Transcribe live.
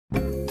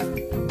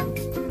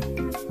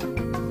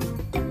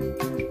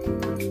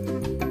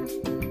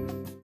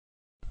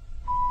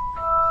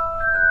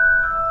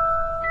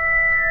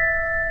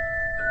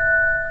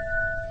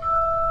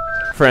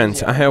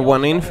friends, I have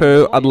one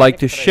info I'd like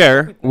to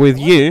share with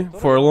you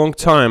for a long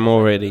time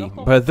already,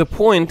 but the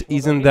point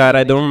isn't that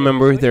I don't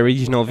remember the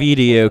original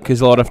video,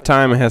 cause a lot of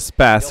time has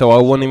passed, so I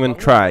won't even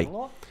try.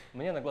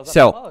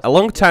 So, a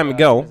long time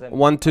ago,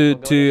 one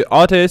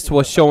artist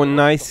was showing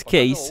nice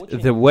case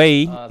the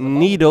way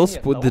needles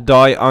put the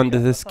dye under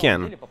the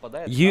skin.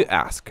 You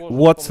ask,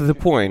 what's the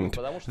point?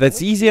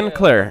 That's easy and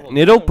clear.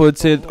 Needle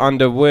puts it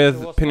under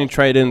with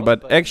penetrating,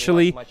 but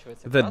actually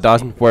that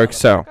doesn't work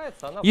so.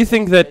 You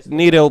think that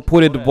needle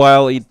put it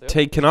while it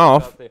taken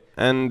off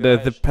and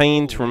the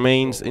paint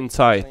remains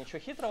inside.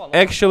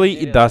 Actually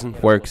it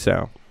doesn't work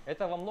so.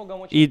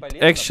 It's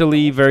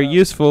actually very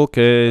useful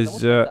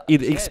because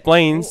it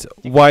explains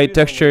why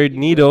textured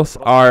needles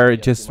are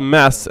just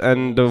mess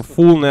and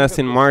fullness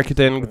in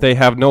marketing. They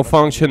have no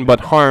function but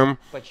harm.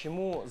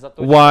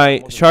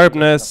 Why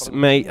sharpness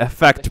may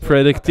affect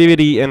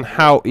productivity and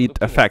how it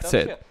affects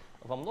it.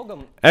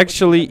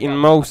 Actually, in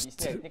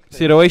most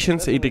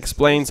situations, it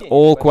explains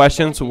all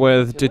questions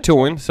with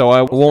tattooing, so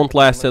I won't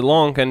last it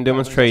long and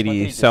demonstrate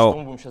you.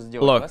 So,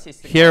 look,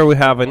 here we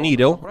have a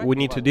needle. We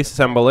need to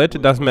disassemble it.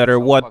 It doesn't matter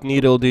what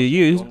needle do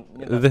you use.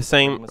 The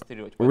same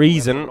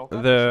reason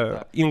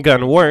the ink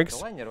gun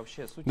works.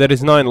 That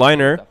is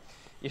 9-liner.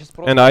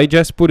 And I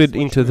just put it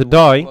into the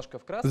dye.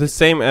 The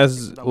same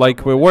as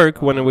like we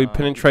work when we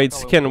penetrate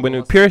skin. When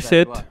we pierce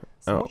it,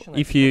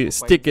 if you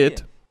stick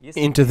it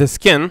into the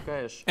skin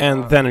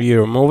and then you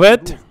remove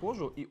it,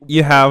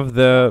 you have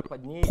the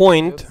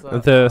point,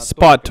 the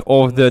spot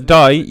of the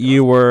dye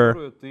you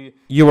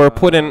were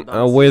putting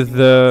with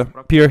the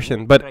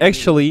piercing, but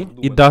actually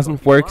it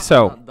doesn't work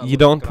so. You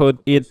don't put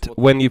it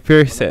when you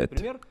pierce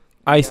it.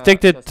 I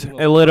sticked it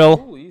a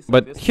little,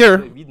 but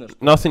here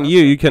nothing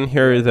new. You can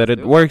hear that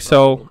it works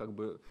so.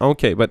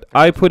 Okay, but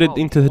I put it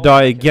into the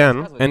dye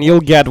again and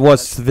you'll get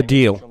what's the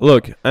deal.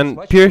 Look, and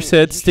pierce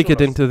it, stick it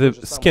into the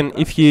skin.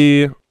 If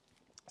you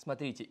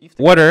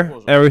water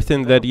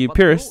everything that you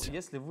pierced,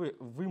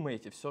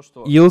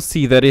 you'll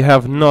see that you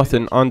have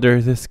nothing under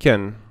the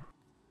skin.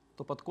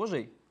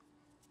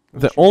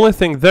 The only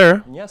thing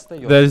there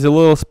is a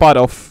little spot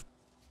of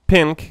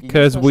pink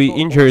because we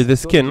injured the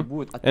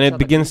skin and it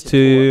begins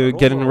to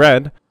get in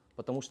red.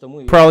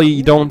 Probably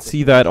you don't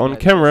see that on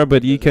camera,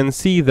 but you can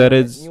see that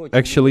it's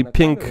actually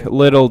pink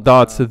little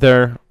dots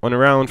there on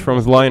around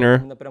from the liner,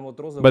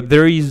 but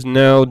there is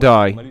no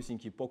dye.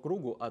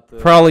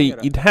 Probably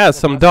it has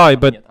some dye,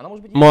 but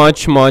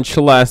much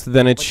less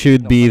than it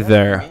should be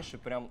there.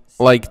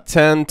 Like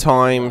 10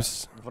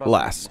 times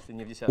less.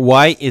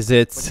 Why is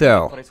it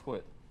so?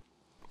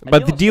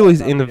 But the deal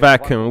is in the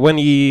vacuum. When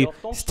you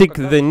stick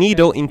the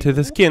needle into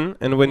the skin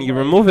and when you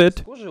remove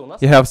it,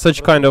 you have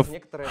such kind of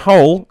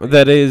hole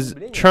that is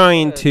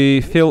trying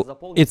to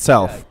fill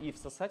itself.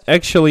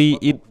 Actually,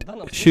 it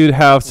should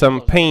have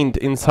some paint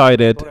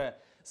inside it.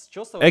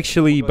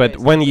 Actually, but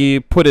when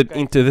you put it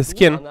into the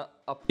skin,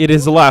 it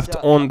is left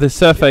on the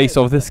surface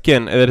of the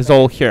skin. It is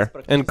all here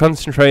and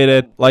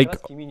concentrated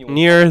like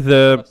near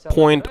the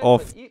point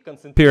of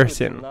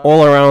piercing,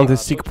 all around the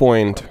stick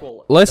point.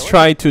 Let's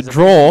try to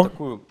draw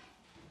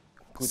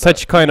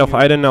such kind of,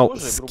 I don't know,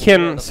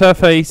 skin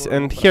surface,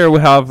 and here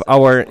we have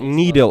our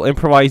needle,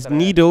 improvised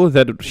needle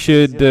that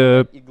should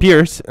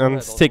pierce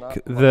and stick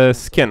the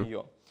skin.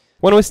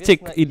 When we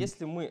stick it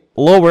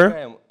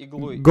lower,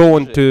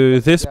 going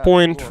to this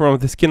point from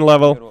the skin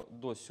level,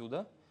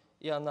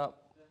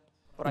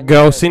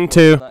 goes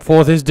into,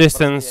 for this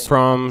distance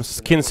from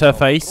skin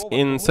surface,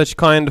 in such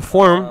kind of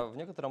form,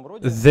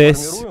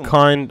 this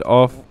kind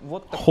of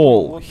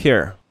hole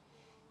here.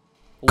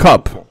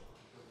 Cup.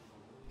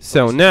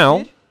 So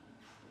now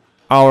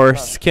our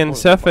skin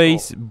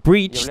surface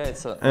breached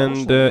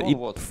and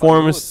it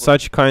forms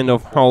such kind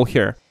of hole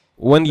here.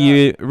 When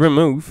you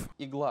remove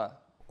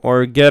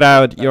or get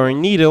out your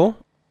needle,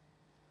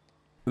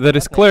 that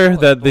is clear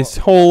that this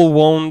hole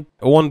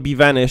won't be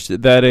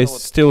vanished, that is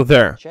still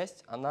there.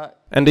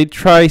 And it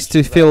tries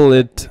to fill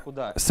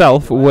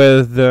itself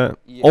with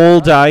all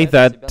dye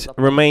that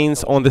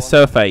remains on the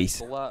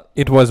surface.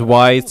 It was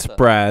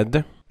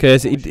widespread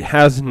because it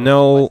has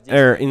no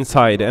air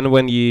inside, and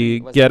when you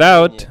get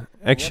out,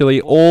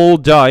 actually all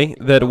dye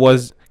that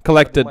was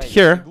collected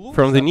here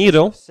from the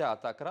needle,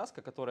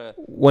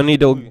 when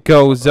needle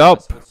goes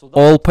up,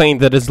 all paint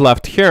that is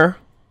left here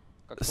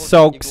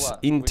soaks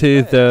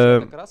into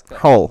the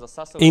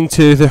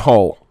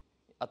hole.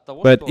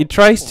 But it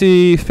tries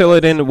to fill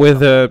it in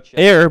with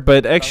air,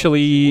 but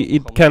actually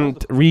it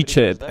can't reach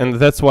it, and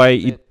that's why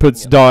it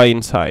puts dye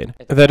inside.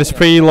 That is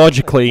pretty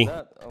logically.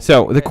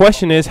 So, the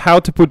question is how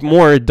to put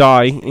more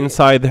dye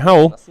inside the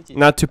hole,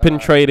 not to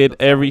penetrate it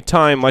every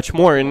time much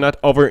more and not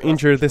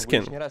over-injure the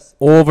skin.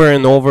 Over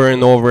and over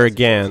and over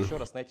again.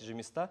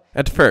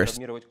 At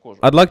first,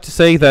 I'd like to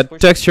say that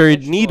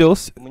textured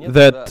needles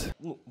that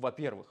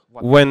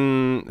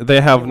when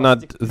they have not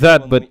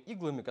that, but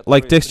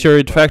like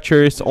textured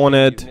factors on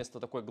it,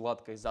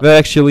 they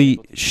actually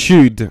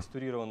should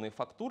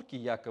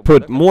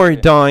put more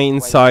dye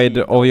inside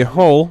of your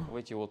hole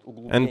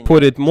and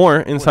put it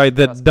more inside.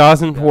 That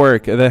doesn't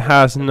work. That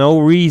has no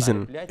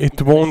reason.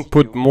 It won't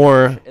put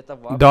more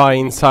dye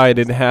inside.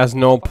 It has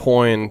no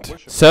point.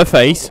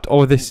 Surface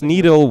of this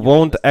needle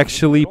won't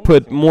actually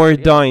put more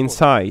dye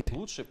inside.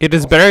 It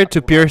is better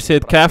to pierce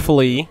it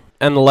carefully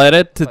and let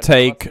it to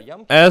take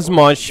as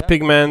much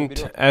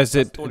pigment as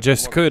it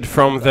just could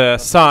from the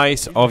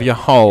size of your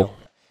hole.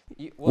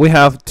 We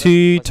have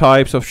two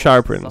types of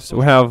sharpeners.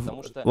 We have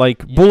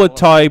like bullet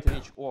type.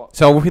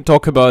 So we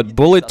talk about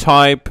bullet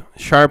type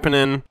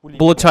sharpening.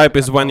 Bullet type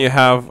is when you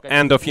have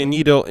end of your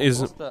needle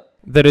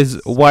that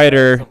is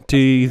wider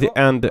to the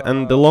end,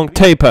 and the long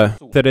taper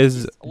that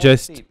is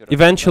just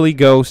eventually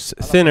goes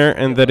thinner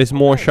and that is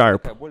more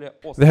sharp.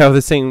 They have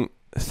the same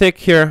thick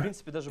here.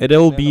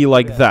 It'll be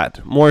like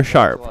that, more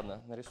sharp.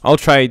 I'll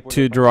try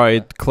to draw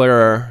it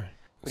clearer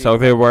so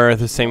they were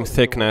the same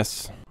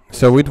thickness.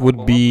 So it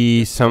would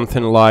be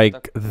something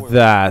like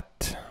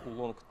that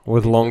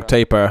with long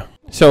taper.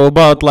 So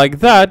about like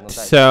that,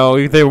 so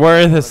if they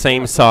were the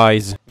same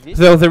size.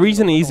 So the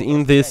reason is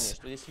in this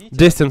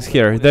distance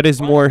here, that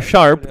is more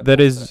sharp,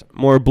 that is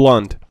more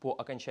blunt.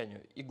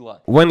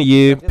 When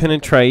you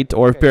penetrate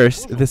or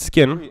pierce the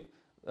skin,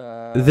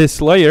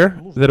 this layer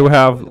that we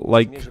have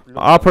like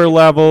upper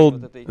level,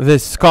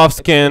 this scuff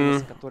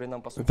skin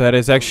that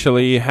is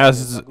actually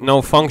has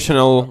no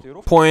functional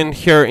point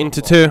here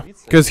into two,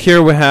 because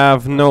here we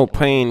have no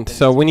paint,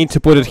 so we need to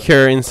put it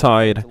here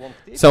inside.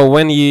 So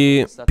when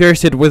you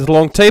pierce it with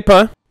long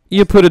taper,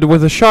 you put it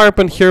with a sharp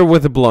and here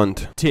with a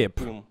blunt tip.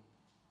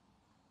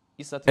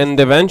 And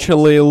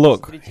eventually,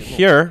 look,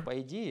 here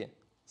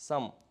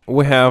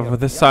we have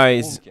the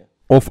size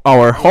of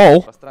our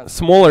hole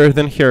smaller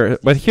than here,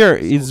 but here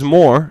is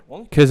more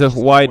because of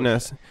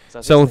wideness.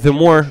 So the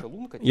more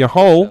your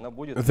hole,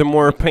 the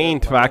more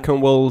paint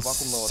vacuum will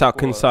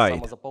suck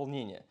inside.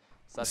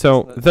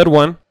 So that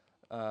one,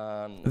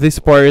 this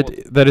part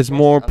that is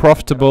more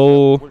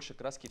profitable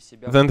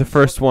than the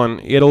first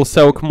one, it'll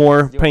soak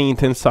more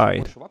paint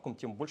inside.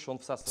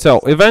 So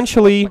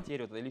eventually,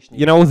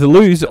 you know, the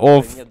loose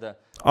of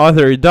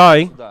other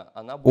dye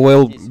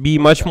will be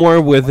much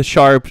more with a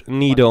sharp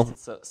needle.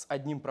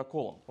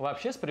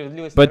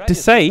 But to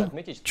say,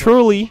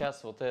 truly,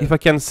 if I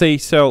can say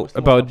so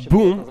about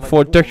Boom,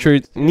 for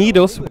textured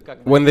needles,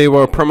 when they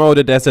were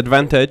promoted as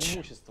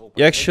advantage,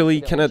 you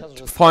actually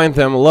cannot find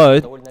them a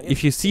lot.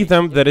 If you see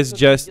them, that is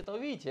just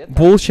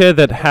bullshit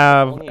that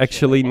have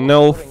actually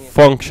no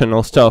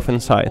functional stuff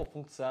inside.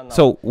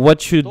 So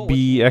what should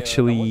be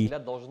actually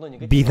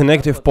be the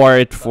negative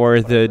part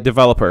for the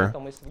developer?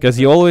 Because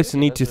you always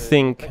need to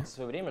think,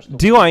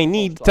 do I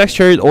need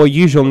textured or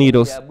usual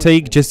needles?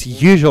 Take just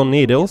usual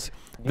needles.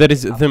 That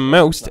is the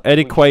most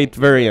adequate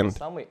variant.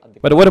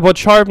 But what about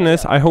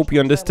sharpness? I hope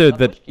you understood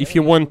that if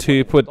you want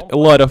to put a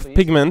lot of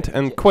pigment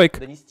and quick,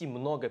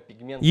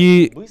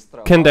 you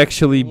can't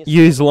actually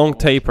use long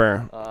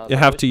taper. You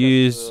have to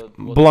use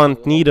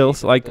blunt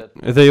needles, like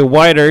they're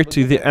wider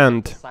to the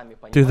end,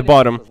 to the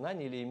bottom.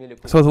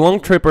 So the long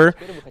taper,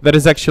 that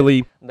is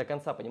actually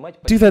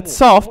do that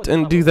soft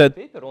and do that,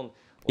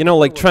 you know,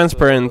 like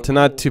transparent,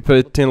 not to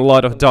put in a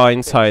lot of dye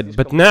inside.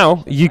 But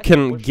now you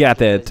can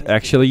get it,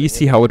 actually, you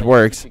see how it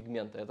works.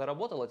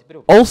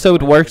 Also,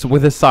 it works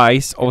with the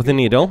size of the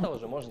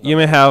needle. You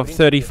may have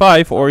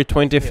 35 or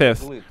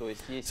 25th.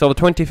 So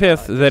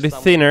 25th, that is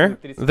thinner,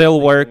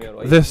 they'll work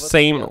the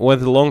same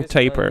with long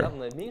taper.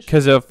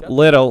 Because of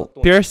little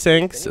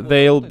piercings,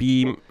 they'll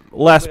be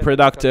less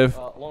productive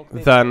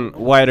than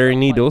wider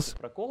needles.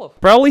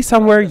 Probably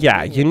somewhere,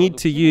 yeah, you need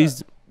to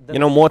use, you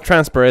know, more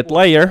transparent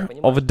layer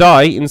of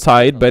dye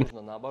inside, but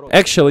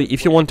actually,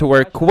 if you want to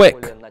work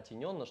quick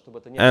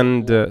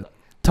and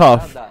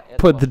tough,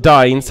 put the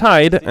dye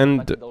inside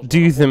and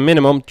do the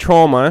minimum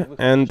trauma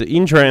and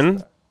injury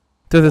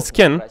to the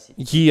skin,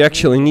 you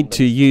actually need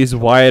to use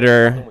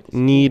wider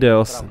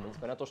needles.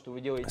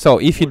 So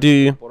if you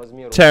do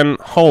 10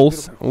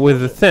 holes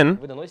with the thin,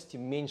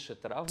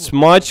 it's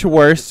much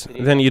worse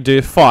than you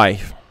do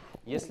 5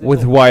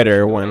 with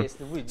wider one.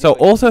 So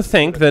also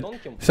think that,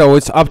 so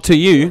it's up to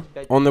you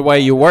on the way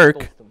you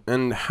work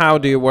and how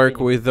do you work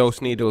with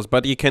those needles,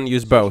 but you can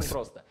use both.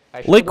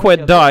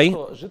 Liquid dye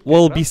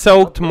will be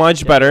soaked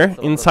much better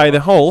inside the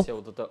hole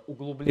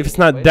if it's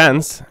not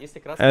dense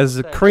as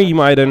a cream,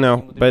 I don't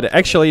know, but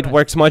actually it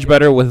works much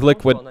better with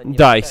liquid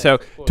dye. So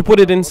to put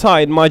it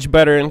inside much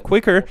better and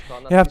quicker,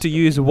 you have to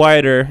use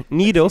wider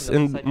needles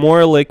and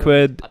more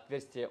liquid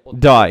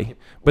die.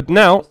 But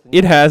now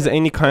it has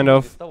any kind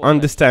of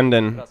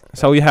understanding.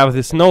 So you have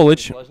this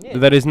knowledge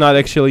that is not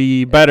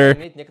actually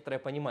better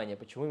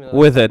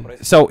with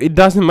it. So it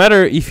doesn't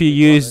matter if you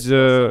use,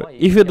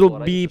 if it'll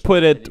be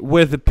put it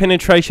with the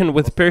penetration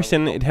with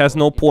person, it has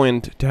no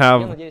point to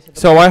have.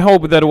 So I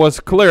hope that was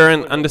clear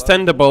and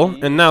understandable,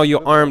 and now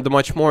you're armed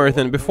much more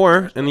than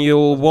before, and you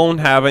won't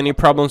have any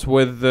problems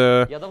with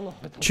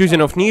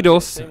choosing of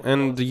needles,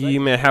 and you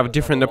may have a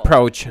different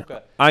approach.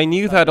 I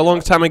knew that a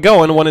long time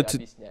ago and wanted to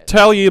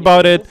tell you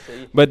about it,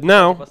 but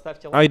now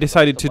I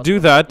decided to do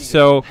that,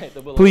 so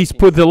please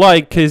put the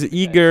like, because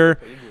Igor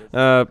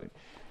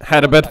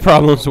had a bad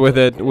problems with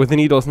it, with the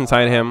needles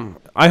inside him.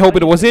 I hope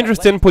it was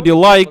interesting. Put your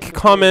like,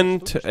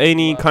 comment,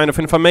 any kind of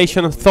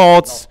information,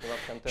 thoughts,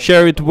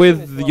 share it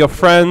with your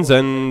friends,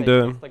 and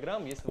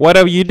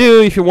whatever you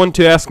do. If you want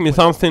to ask me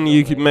something,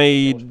 you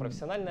may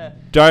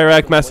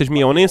direct message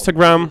me on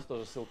Instagram.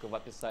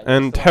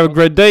 And have a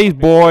great day,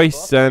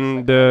 boys,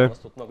 and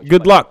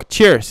good luck.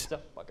 Cheers!